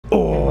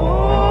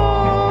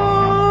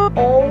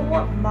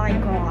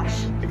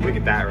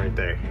right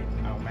there.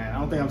 Oh man, I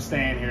don't think I'm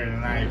staying here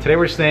tonight. Today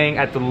we're staying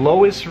at the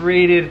lowest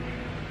rated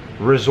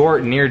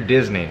resort near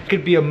Disney. It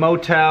could be a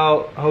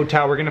motel,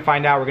 hotel. We're gonna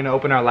find out. We're gonna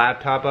open our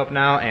laptop up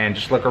now and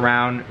just look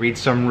around, read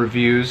some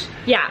reviews.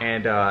 Yeah.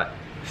 And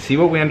see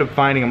what we end up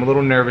finding. I'm a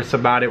little nervous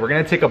about it. We're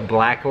gonna take a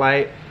black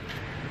light.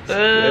 I'm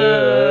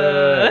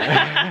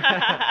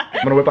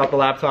gonna whip out the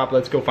laptop.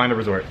 Let's go find a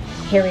resort.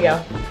 Here we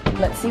go.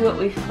 Let's see what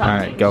we find. All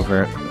right, go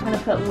for it. I'm gonna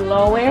put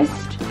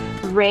lowest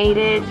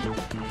rated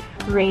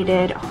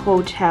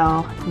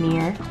hotel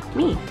near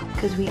me,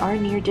 because we are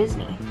near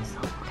Disney. So,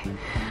 okay.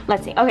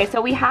 Let's see. Okay,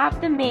 so we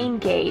have the main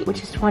gate,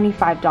 which is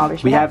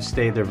 $25. We have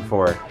stayed there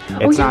before.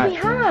 We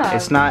have.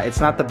 It's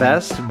not the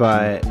best,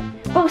 but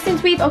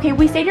since we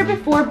stayed here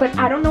before, but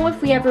I don't know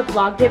if we ever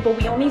vlogged it, but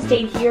we only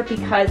stayed here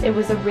because it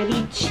was a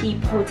really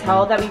cheap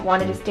hotel that we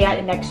wanted to stay at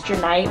an extra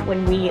night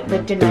when we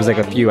lived in Miami. It was like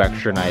a few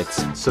extra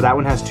nights. So that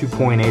one has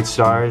 2.8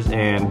 stars,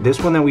 and this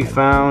one that we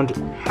found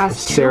has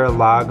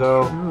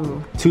Sarah-Lago,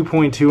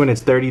 2.2, and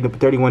it's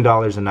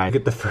 $31 a night.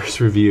 Get the first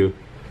review.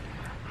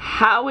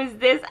 How is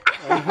this?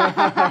 Oh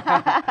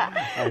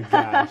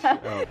gosh.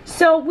 Oh.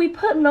 So we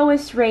put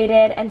lowest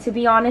rated, and to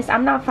be honest,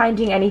 I'm not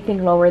finding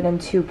anything lower than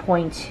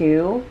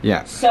 2.2.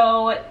 Yeah.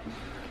 So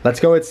let's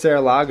go with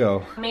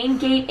Sarah-Lago. Main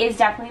gate is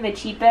definitely the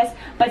cheapest,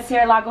 but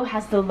Sarah-Lago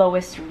has the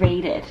lowest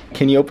rated.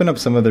 Can you open up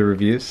some of the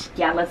reviews?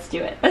 Yeah, let's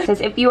do it. It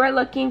says, if you are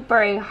looking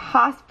for a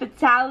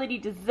hospitality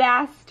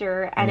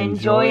disaster and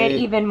enjoy it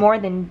even more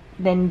than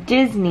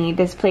Disney,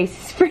 this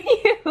place is for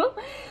you. All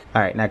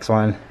right, next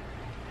one.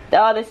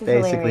 Oh, this is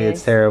Basically, hilarious.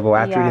 It's terrible.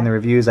 After reading the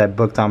reviews, I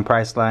booked on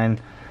Priceline.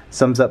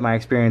 Sums up my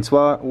experience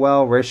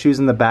well. Wear shoes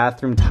in the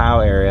bathroom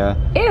tile area.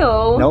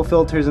 Ew. No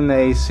filters in the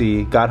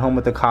AC. Got home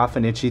with a cough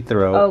and itchy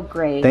throat. Oh,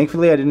 great.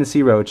 Thankfully, I didn't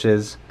see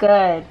roaches.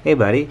 Good. Hey,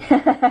 buddy.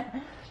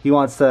 He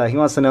wants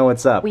to know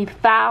what's up. We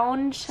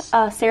found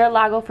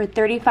Sarah-Lago for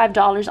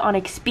 $35 on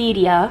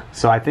Expedia.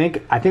 So I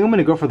think I'm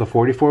gonna go for the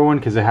 44 one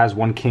because it has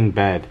one king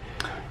bed.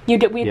 We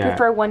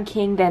prefer one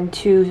king than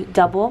two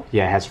double.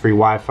 Yeah, it has free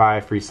Wi-Fi,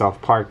 free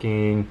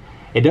self-parking.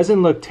 It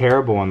doesn't look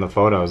terrible on the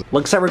photos.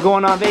 Looks like we're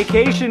going on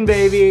vacation,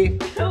 baby.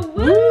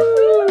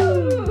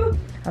 Woo!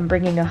 I'm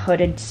bringing a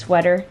hooded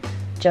sweater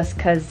just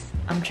because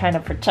I'm trying to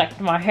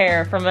protect my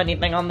hair from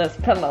anything on this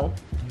pillow.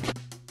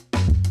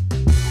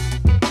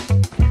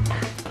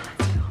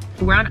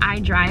 We're on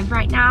iDrive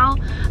right now.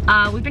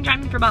 We've been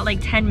driving for about like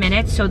 10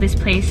 minutes, so this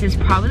place is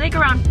probably like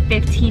around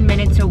 15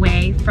 minutes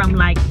away from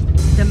like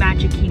the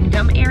Magic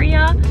Kingdom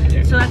area.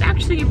 Yeah. So that's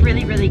actually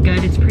really, really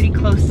good. It's pretty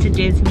close to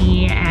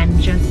Disney and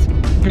just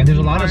and there's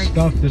a lot of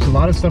stuff. There's a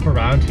lot of stuff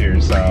around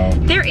here. So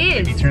there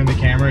is. If you turn the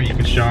camera, you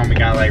can show them. We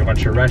got like a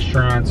bunch of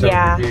restaurants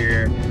over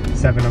here,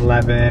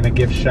 7-Eleven, a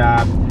gift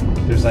shop.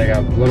 There's like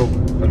a little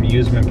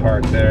amusement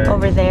park there.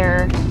 Over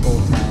there.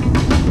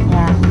 Ohlsen.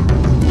 Yeah.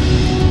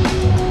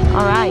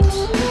 All right.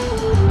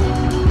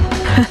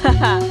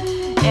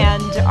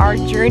 And our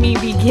journey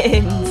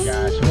begins. Oh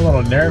gosh, I'm a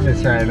little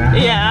nervous right now.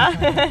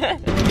 Yeah.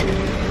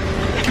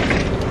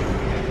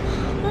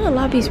 Oh, the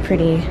lobby's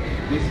pretty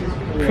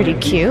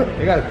cute.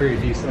 They got a pretty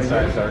decent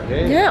sized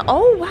arcade. Yeah.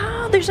 Oh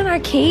wow, there's an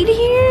arcade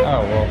here.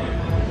 Oh well.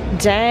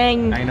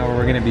 Dang. I know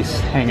we're gonna be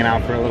hanging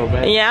out for a little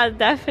bit. Yeah,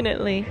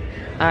 definitely.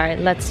 All right,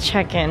 let's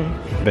check in.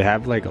 They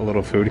have like a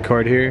little food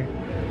court here,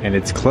 and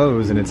it's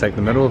closed, and it's like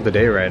the middle of the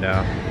day right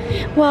now.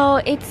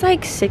 Well, it's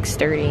like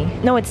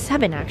 6:30. No, it's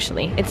 7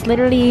 actually. It's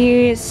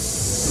literally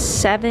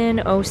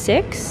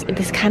 7:06.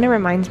 This kind of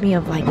reminds me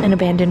of like an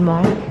abandoned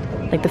mall,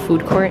 like the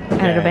food court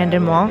at an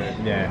abandoned mall.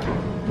 Yeah.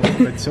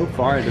 But so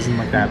far, it doesn't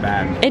look that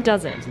bad. It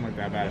doesn't. It doesn't look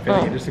that bad. I feel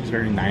like it just looks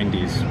very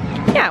 90s.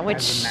 Yeah,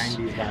 which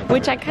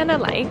I kind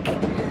of like.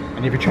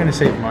 And if you're trying to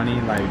save money,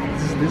 like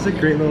this is a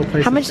great little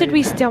place. How much did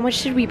we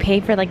pay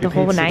for like the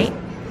whole night?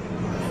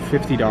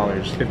 $50,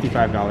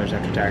 $55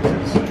 after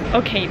taxes.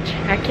 Okay,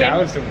 check-in. That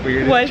was the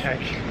weirdest check.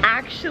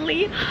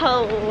 Actually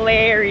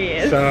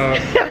hilarious. So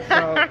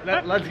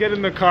let's get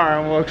in the car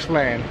and we'll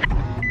explain.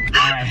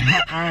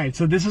 All right.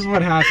 So this is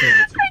what happened.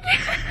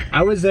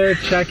 I was there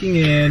checking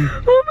in.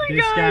 Oh my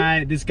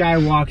god. This guy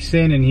walks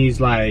in and he's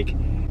like,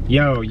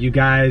 "Yo, you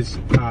guys."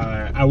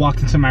 I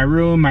walked into my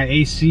room. My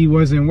AC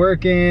wasn't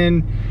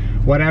working.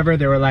 Whatever.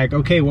 They were like,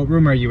 "Okay, what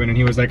room are you in?" And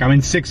he was like, "I'm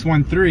in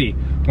 613."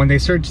 When they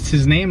searched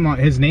his name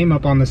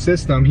up on the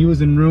system, he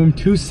was in room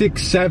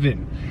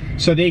 267.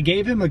 So they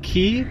gave him a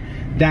key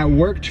that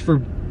worked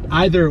for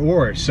either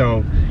or.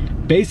 So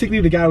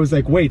basically the guy was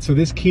like, wait, so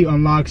this key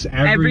unlocks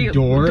every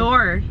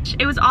door?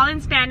 It was all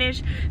in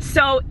Spanish,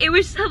 so it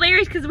was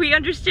hilarious because we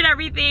understood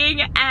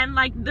everything, and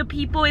like the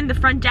people in the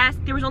front desk,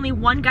 there was only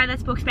one guy that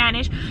spoke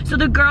Spanish, so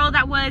the girl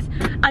that was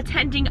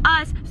attending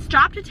us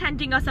stopped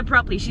attending us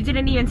abruptly. She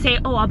didn't even say,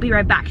 oh, I'll be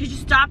right back. She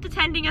just stopped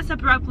attending us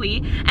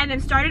abruptly and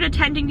then started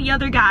attending the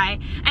other guy,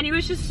 and it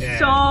was just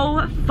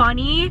so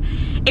funny.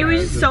 It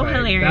was just so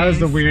hilarious. That was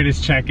the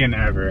weirdest check-in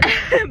ever.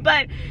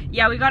 But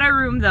yeah, we got our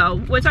room though.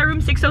 What's our room,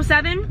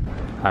 607?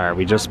 All right,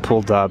 we just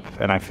pulled up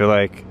and I feel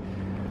like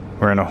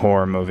we're in a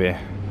horror movie.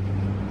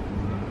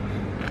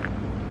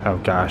 Oh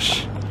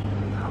gosh.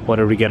 What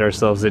did we get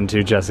ourselves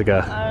into,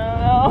 Jessica?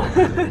 I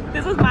don't know.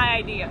 This was my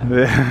idea.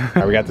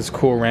 Alright, we got this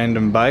cool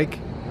random bike,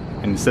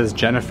 and it says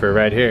Jennifer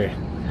right here.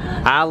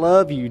 I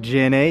love you,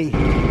 Jenny.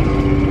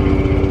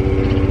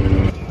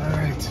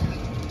 Alright.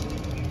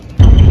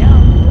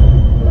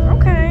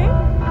 Okay.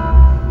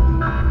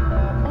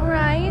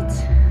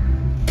 Alright.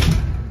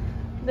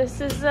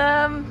 This is, Oh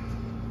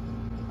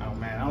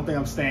man, I don't think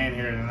I'm staying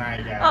here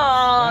tonight, guys.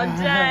 oh,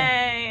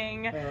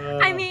 dang.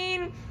 I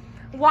mean,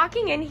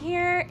 walking in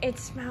here, it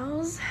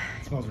smells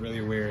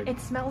really weird. It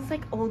smells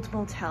like old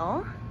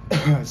motel.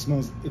 it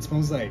smells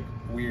like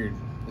weird.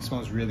 It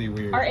smells really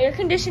weird. Our air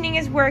conditioning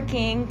is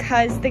working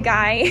because the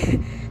guy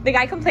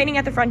complaining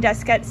at the front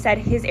desk said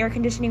his air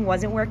conditioning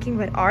wasn't working,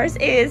 but ours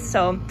is,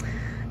 so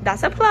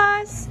that's a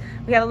plus.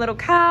 We have a little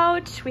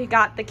couch. We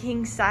got the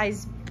king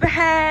size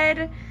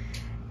bed,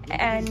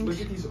 and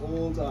look at these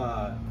old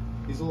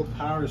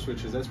power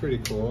switches. That's pretty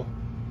cool.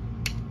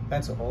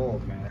 That's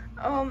old, man.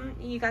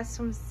 You got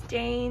some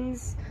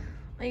stains.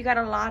 You got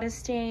a lot of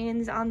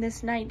stains on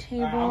this night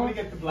table. I'm gonna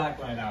get the black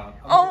light out.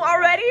 Oh,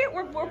 already?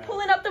 We're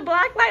pulling up the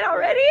black light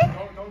already?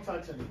 Don't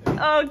touch anything.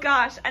 Oh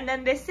gosh. And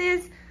then this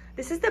is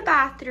the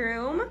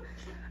bathroom.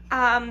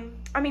 I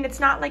mean, it's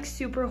not like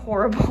super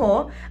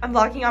horrible. I'm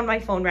vlogging on my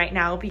phone right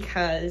now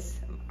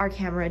because our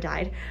camera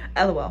died.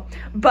 LOL.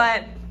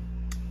 But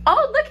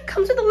oh, look, it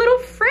comes with a little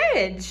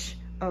fridge.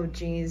 Oh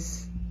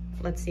geez.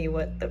 Let's see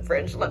what the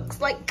fridge looks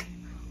like.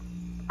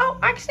 Oh,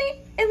 actually,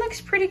 it looks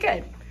pretty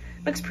good.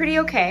 Looks pretty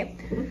okay.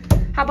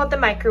 How about the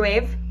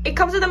microwave? It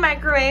comes with a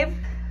microwave.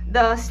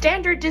 The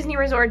standard Disney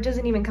resort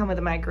doesn't even come with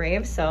a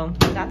microwave, so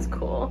that's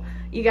cool.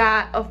 You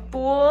got a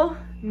full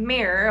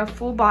mirror, a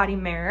full body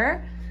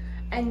mirror.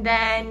 And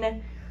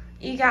then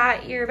you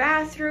got your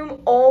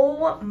bathroom.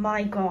 Oh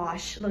my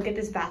gosh, look at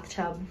this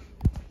bathtub.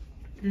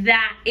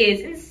 That is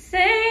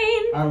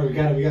insane. All right, we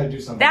gotta do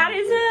something. That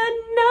is a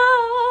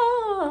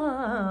no.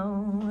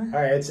 All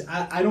right,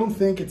 I don't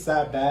think it's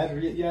that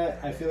bad yet.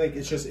 I feel like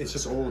it's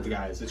just old,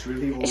 guys. It's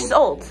really old. It's just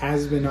old.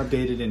 Hasn't been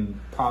updated in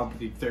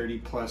probably 30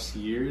 plus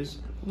years.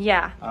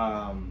 Yeah.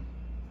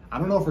 I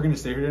don't know if we're gonna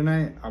stay here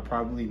tonight. I'll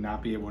probably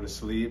not be able to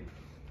sleep.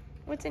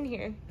 What's in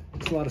here?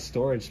 It's a lot of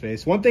storage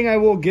space. One thing I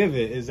will give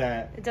it is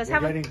that it does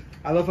have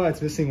I love how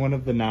it's missing one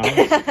of the knobs.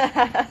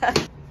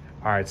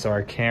 All right, so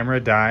our camera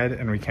died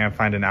and we can't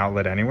find an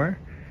outlet anywhere.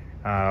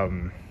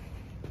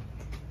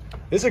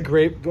 This is a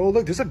great, oh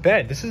look, there's a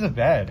bed. This is a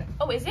bed.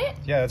 Oh, is it?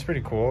 Yeah, that's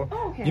pretty cool.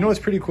 Oh, okay. You know what's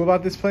pretty cool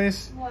about this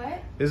place?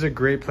 What? This is a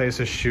great place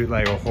to shoot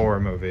like a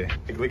horror movie.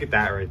 Like, look at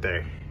that right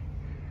there.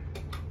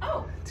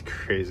 Oh. It's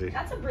crazy.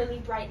 That's a really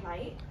bright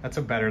light. That's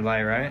a better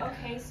light, right?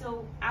 Okay,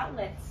 so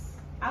outlets.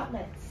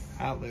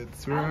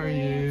 Outlets, where are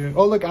you?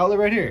 Oh, look, outlet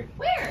right here.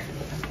 Where?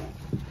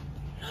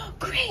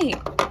 Great.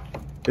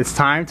 It's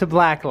time to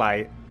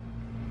blacklight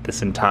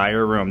this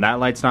entire room. That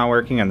light's not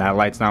working and that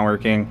light's not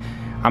working.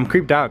 I'm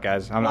creeped out,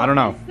 guys. I don't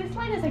know. This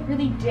light is like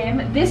really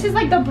dim. This is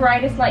like the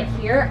brightest light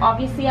here.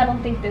 Obviously, I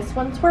don't think this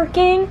one's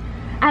working.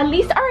 At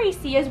least our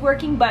AC is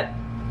working, but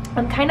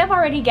I'm kind of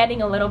already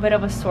getting a little bit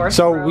of a sore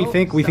throat. We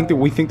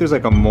think there's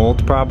like a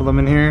mold problem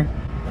in here.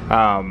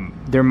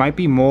 There might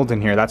be mold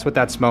in here. That's what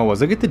that smell was.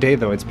 Look at the day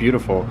though. It's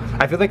beautiful.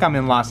 I feel like I'm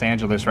in Los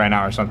Angeles right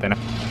now or something. I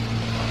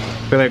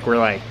feel like we're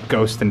like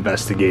ghost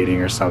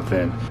investigating or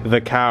something.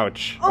 The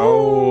couch.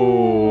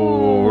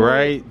 Oh,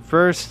 right.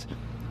 First.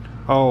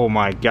 Oh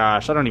my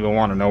gosh, I don't even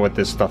want to know what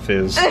this stuff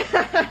is.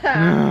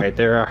 Right,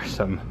 there are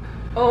some.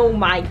 Oh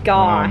my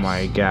gosh. Oh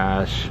my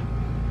gosh.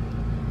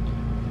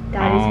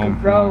 That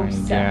is gross. Oh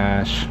my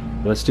gosh.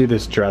 Let's do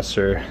this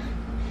dresser.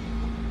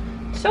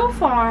 So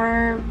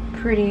far,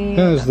 pretty.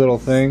 Those little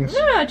things.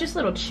 No, just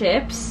little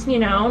chips, you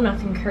know,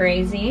 nothing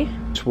crazy.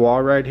 This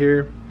wall right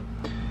here.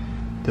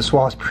 This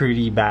wall's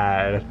pretty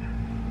bad.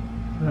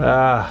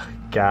 Ah,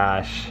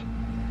 gosh.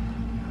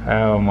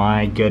 Oh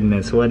my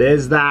goodness, what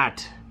is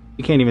that?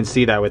 You can't even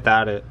see that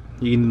without it.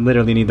 You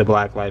literally need the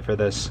black light for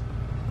this.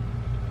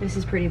 This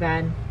is pretty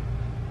bad.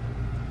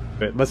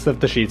 Wait, let's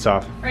lift the sheets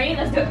off. Ready?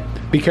 Let's go.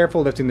 Be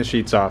careful lifting the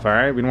sheets off,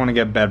 alright? We don't want to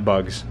get bed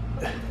bugs.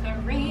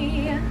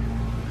 3.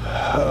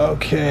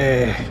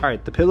 Okay.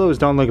 Alright, the pillows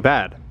don't look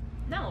bad.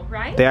 No,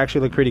 right? They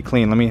actually look pretty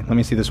clean. Let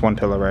me see this one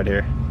pillow right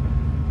here.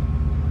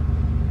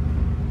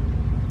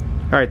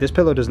 Alright, this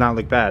pillow does not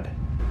look bad.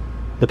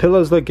 The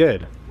pillows look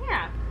good.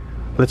 Yeah.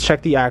 Let's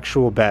check the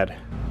actual bed.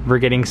 We're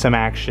getting some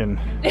action.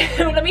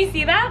 Let me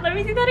see that. Let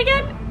me see that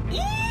again.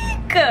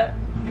 Eek!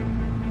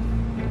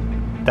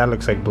 That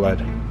looks like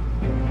blood.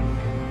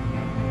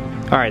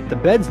 Alright, the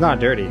bed's not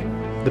dirty.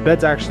 The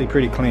bed's actually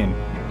pretty clean.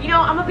 You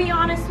know, I'm gonna be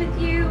honest with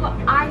you.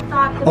 I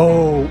thought the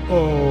Oh,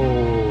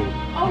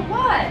 Oh,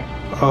 what?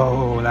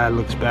 oh, that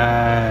looks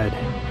bad.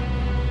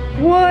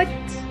 What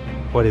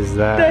What is the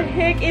that?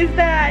 heck is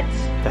that?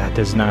 That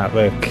does not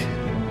look.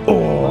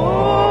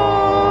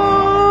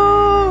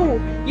 Oh!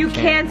 You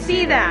can't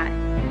see that.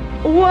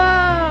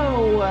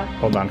 Whoa!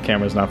 Hold on,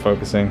 camera's not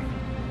focusing.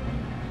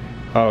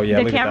 Oh yeah,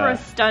 The look camera's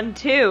at that. stunned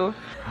too.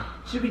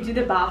 Should we do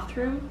the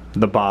bathroom?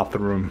 The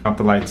bathroom. Off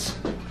the lights.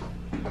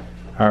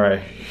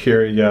 Alright,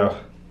 here we go.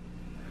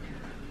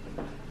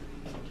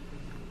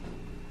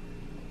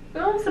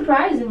 Oh,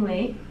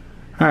 surprisingly.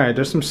 Alright,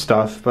 there's some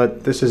stuff,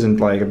 but this isn't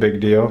like a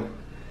big deal.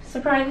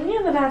 Surprisingly,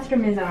 the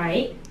bathroom is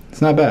alright.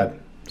 It's not bad.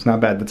 It's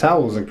not bad. The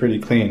towels look pretty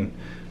clean.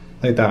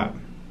 Like that.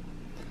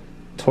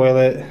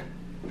 Toilet.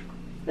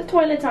 The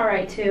toilet's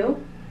alright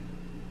too.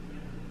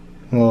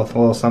 A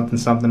little something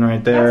something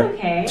right there. That's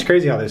okay. It's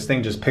crazy how this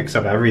thing just picks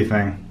up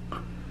everything.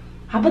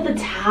 How about the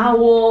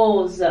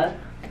towels?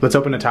 Let's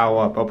open the towel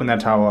up. Open that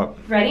towel up.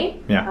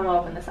 Ready? Yeah. I'm gonna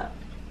open this up.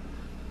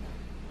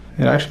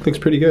 It actually looks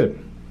pretty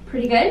good.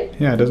 Pretty good?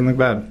 Yeah, it doesn't look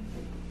bad.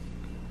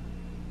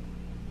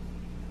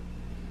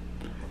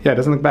 Yeah, it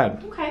doesn't look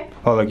bad. Okay.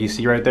 Oh, look, you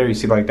see right there? You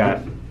see like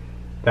that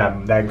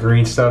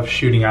green stuff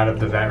shooting out of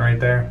the vent right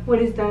there? What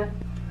is that?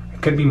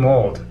 It could be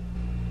mold.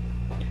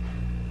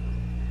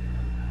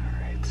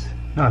 Alright.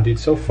 No, dude,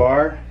 so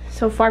far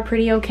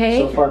pretty okay.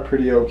 So far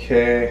pretty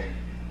okay.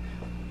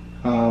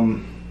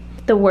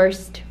 The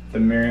worst. The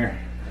mirror.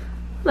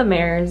 The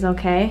mirror is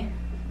okay.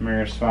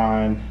 Mirror's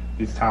fine.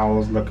 These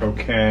towels look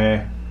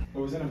okay.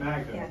 What was in a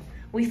bag though? Yeah.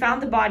 We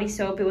found the body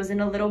soap. It was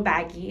in a little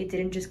baggie. It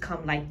didn't just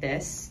come like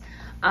this.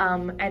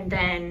 And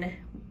then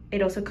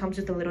it also comes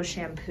with a little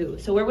shampoo.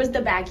 So where was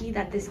the baggie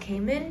that this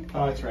came in?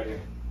 Oh, it's right here.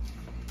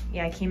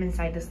 Yeah, it came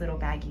inside this little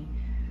baggie.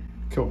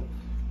 Cool.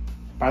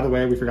 By the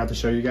way, we forgot to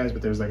show you guys,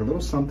 but there's like a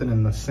little something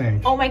in the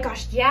sink. Oh my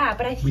gosh, yeah,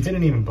 but we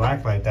didn't even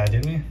blacklight that,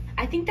 did we?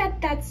 I think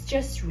that's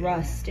just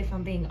rust, if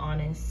I'm being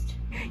honest.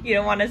 You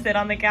don't want to sit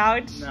on the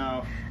couch?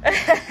 No.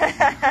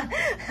 I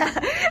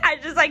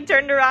just like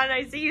turned around and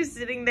I see you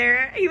sitting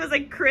there. He was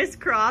like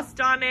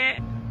crisscrossed on it.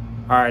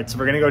 Alright, so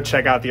we're gonna go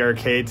check out the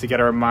arcade to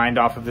get our mind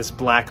off of this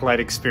blacklight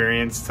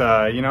experience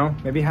to, you know,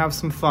 maybe have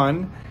some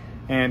fun.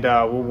 And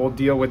we'll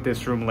deal with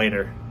this room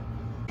later.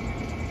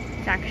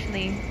 It's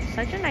actually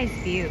such a nice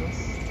view.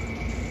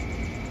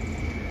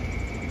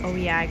 Oh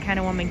yeah, I kind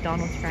of want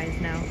McDonald's fries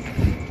now.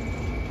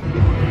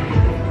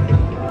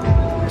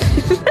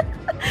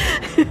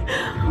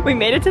 We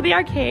made it to the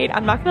arcade.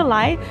 I'm not gonna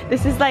lie,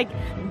 this is like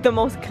the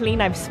most clean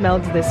I've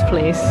smelled this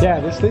place. Yeah,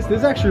 this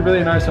is actually a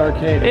really nice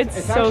arcade.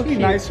 It's so actually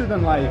cute. Nicer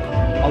than like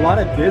a lot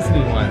of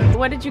Disney ones.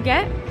 What did you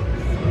get?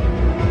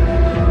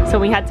 So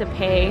we had to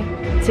pay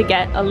to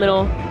get a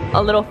little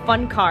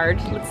fun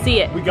card. Let's see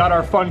it. We got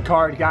our fun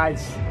card,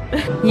 guys.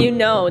 You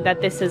know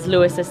that this is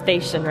Lewis's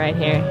station right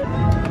here.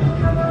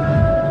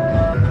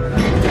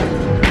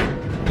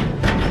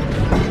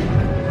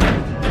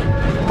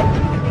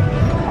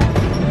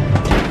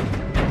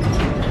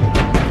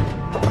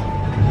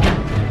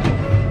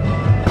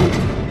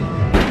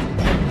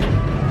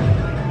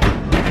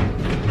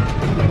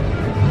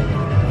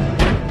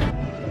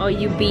 Oh,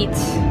 you beat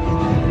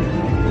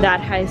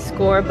that high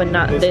score, but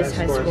not this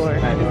high score.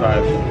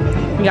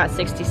 95. You got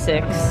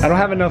 66. I don't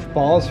have enough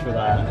balls for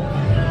that.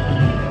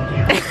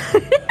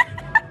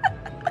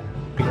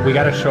 We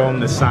gotta show them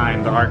the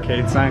sign, the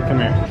arcade sign. Come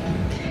here.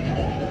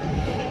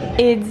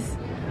 It's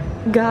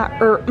got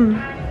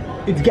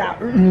It's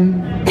got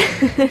Ready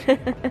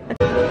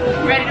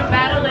to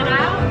battle it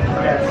out?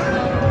 Yes.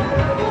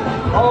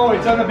 Oh,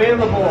 it's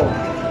unavailable.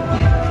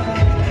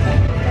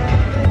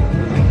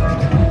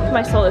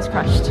 My soul is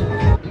crushed.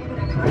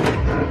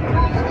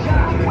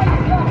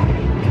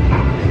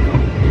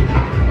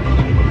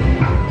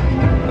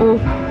 Oh,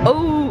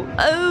 oh,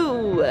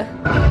 oh.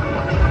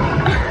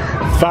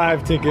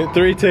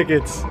 3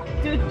 tickets.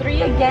 Dude,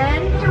 3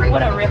 again?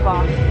 What a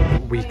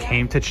ripoff. We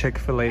came to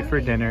Chick-fil-A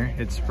for dinner.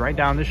 It's right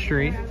down the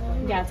street.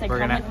 Yeah, it's like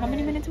how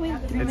many minutes away? 3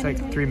 minutes?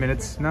 It's like 3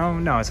 minutes.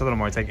 No, it's a little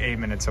more. It's like 8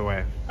 minutes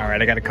away. All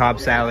right, I got a Cobb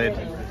salad,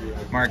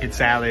 market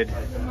salad.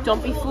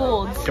 Don't be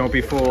fooled. Don't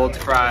be fooled,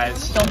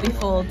 fries. Don't be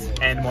fooled.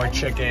 And more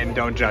chicken.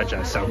 Don't judge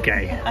us,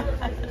 okay?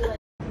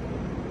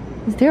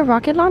 Is there a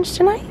rocket launch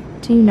tonight?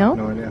 Do you know?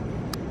 No idea.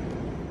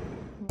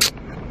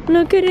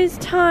 Look at his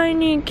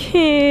tiny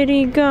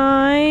kitty,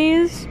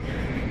 guys.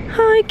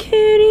 Hi,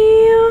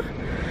 kitty.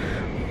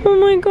 Oh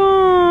my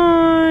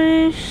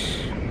gosh.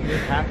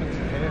 What happened to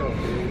Hale?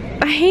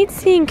 I hate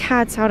seeing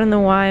cats out in the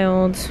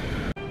wild.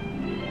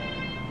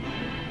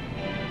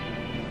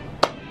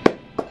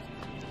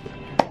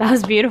 That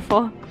was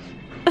beautiful.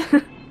 That's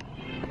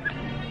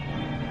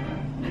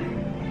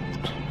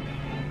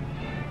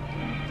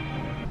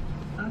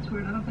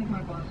weird. I don't think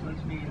my boss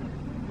likes me either.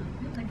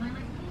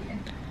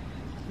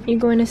 You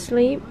going to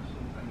sleep?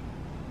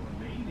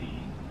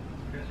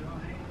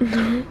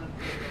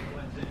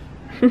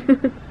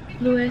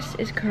 Lewis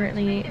is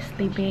currently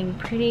sleeping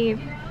pretty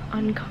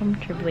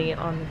uncomfortably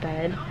on the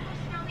bed,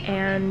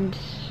 and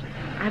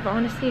I've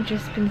honestly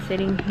just been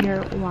sitting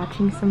here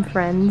watching some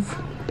Friends.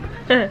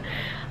 I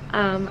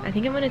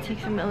think I'm gonna take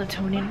some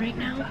melatonin right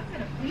now.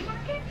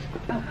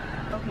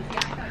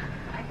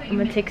 I'm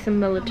gonna take some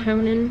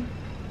melatonin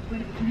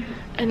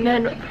and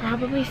then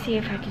probably see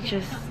if I could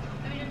just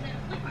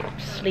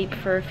sleep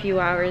for a few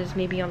hours,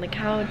 maybe on the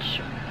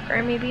couch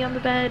or maybe on the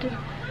bed.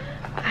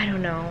 I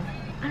don't know.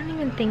 I don't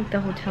even think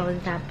the hotel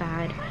is that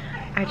bad.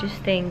 I just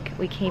think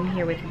we came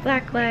here with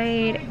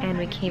blacklight and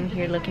we came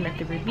here looking at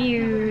the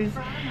reviews,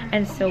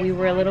 and so we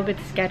were a little bit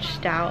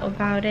sketched out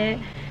about it.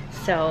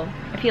 So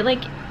I feel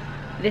like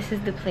this is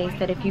the place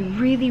that if you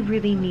really,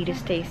 really need to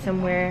stay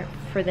somewhere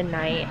for the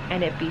night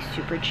and it be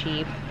super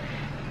cheap,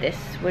 this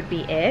would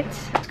be it.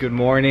 Good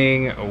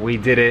morning. We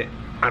did it.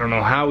 I don't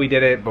know how we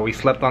did it, but we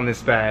slept on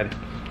this bed.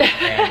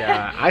 And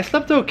I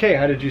slept okay.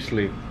 How did you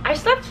sleep? I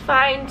slept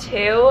fine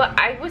too.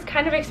 I was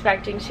kind of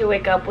expecting to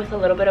wake up with a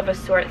little bit of a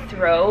sore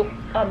throat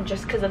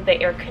just because of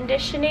the air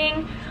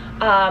conditioning.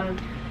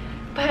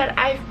 But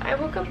I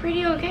woke up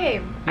pretty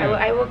okay. Yeah.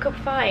 I woke up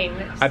fine.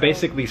 So. I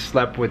basically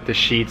slept with the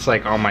sheets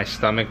like on my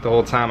stomach the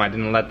whole time. I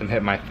didn't let them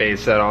hit my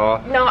face at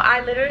all. No,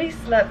 I literally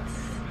slept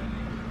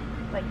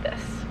like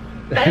this.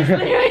 That's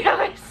literally how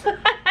I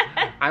slept.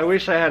 I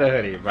wish I had a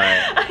hoodie, but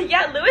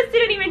yeah, Lewis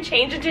didn't even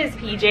change into his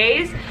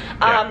PJs.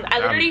 I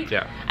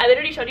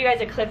literally showed you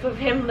guys a clip of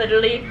him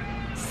literally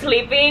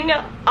sleeping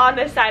on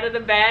the side of the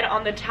bed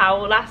on the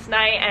towel last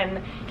night,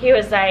 and he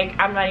was like,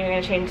 I'm not even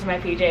gonna change into my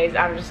PJs,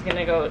 I'm just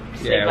gonna go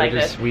sleep like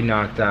this. We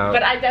knocked out.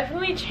 But I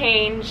definitely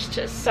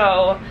changed,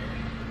 so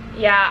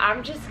yeah,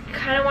 I'm just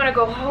kind of want to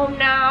go home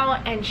now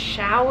and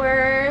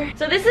shower.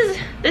 So this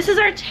is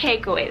our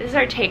takeaway. This is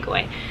our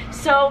takeaway.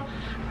 So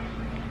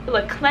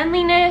look,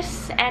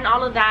 cleanliness and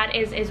all of that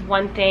is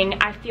one thing.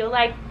 I feel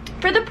like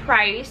for the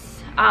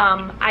price,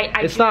 I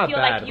do feel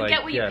like you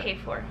get what you pay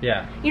for.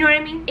 Yeah. You know what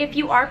I mean? If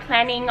you are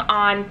planning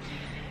on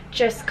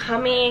just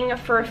coming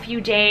for a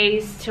few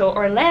days to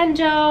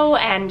Orlando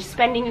and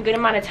spending a good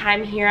amount of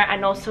time here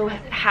and also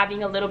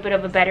having a little bit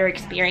of a better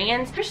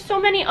experience, there's so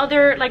many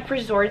other like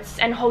resorts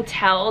and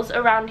hotels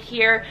around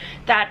here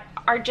that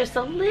are just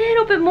a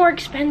little bit more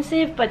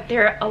expensive, but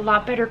they're a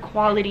lot better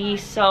quality.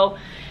 So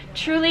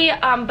truly,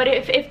 but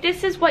if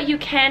this is what you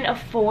can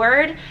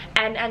afford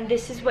and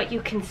this is what you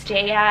can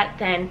stay at,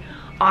 then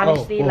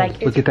honestly,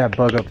 like, look at that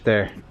bug up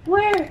there.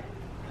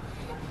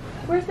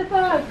 Where's the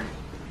bug?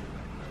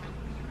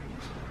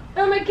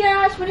 Oh my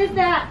gosh, what is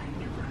that?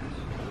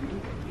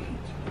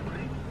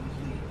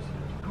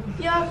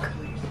 Yuck.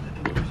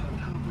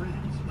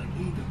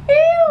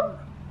 Ew.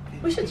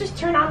 We should just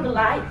turn on the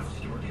lights.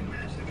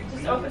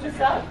 Just open this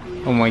up.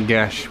 Oh my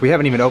gosh, we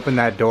haven't even opened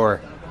that door.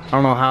 I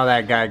don't know how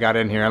that guy got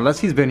in here, unless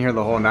he's been here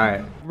the whole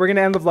night. We're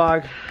gonna end the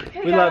vlog.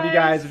 Hey we love you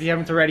guys. If you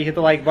haven't already, hit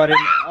the like button.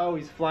 Oh,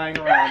 he's flying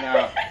around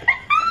now.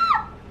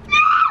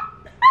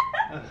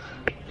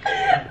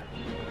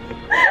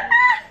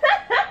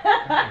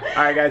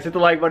 Alright guys, hit the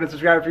like button,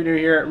 subscribe if you're new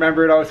here.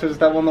 Remember, it always says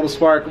that one little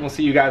spark, and we'll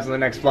see you guys in the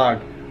next vlog.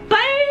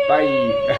 Bye! Bye!